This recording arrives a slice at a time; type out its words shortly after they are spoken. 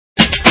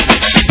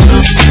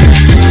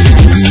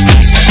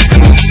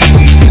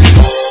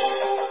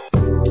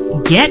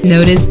Get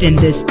noticed in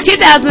this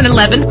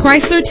 2011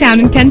 Chrysler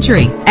Town &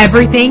 Country.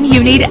 Everything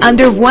you need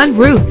under one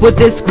roof with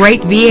this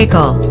great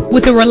vehicle.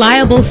 With a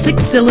reliable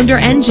 6-cylinder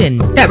engine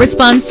that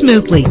responds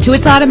smoothly to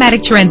its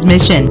automatic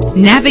transmission.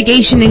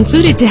 Navigation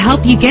included to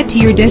help you get to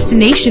your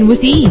destination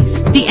with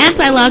ease. The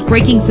anti-lock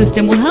braking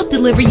system will help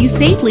deliver you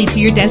safely to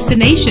your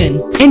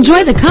destination.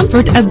 Enjoy the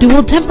comfort of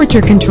dual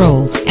temperature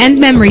controls, and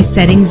memory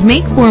settings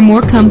make for a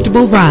more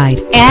comfortable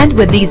ride. And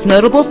with these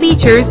notable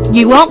features,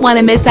 you won't want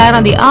to miss out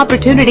on the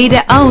opportunity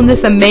to own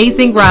this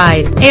amazing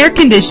ride. Air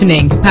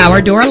conditioning,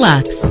 power door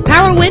locks,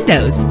 power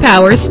windows,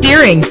 power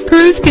steering,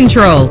 cruise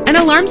control, an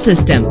alarm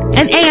system,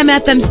 an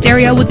AM/FM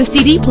stereo with a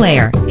CD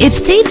player. If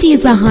safety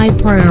is a high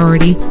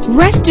priority,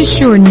 rest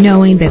assured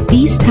knowing that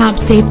these top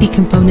safety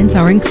components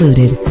are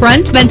included.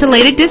 Front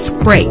ventilated disc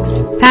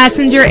brakes,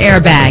 passenger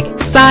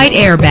airbag, side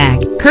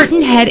airbag,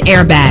 curtain head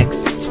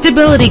airbags,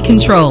 stability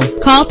control.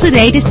 Call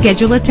today to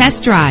schedule a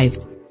test drive.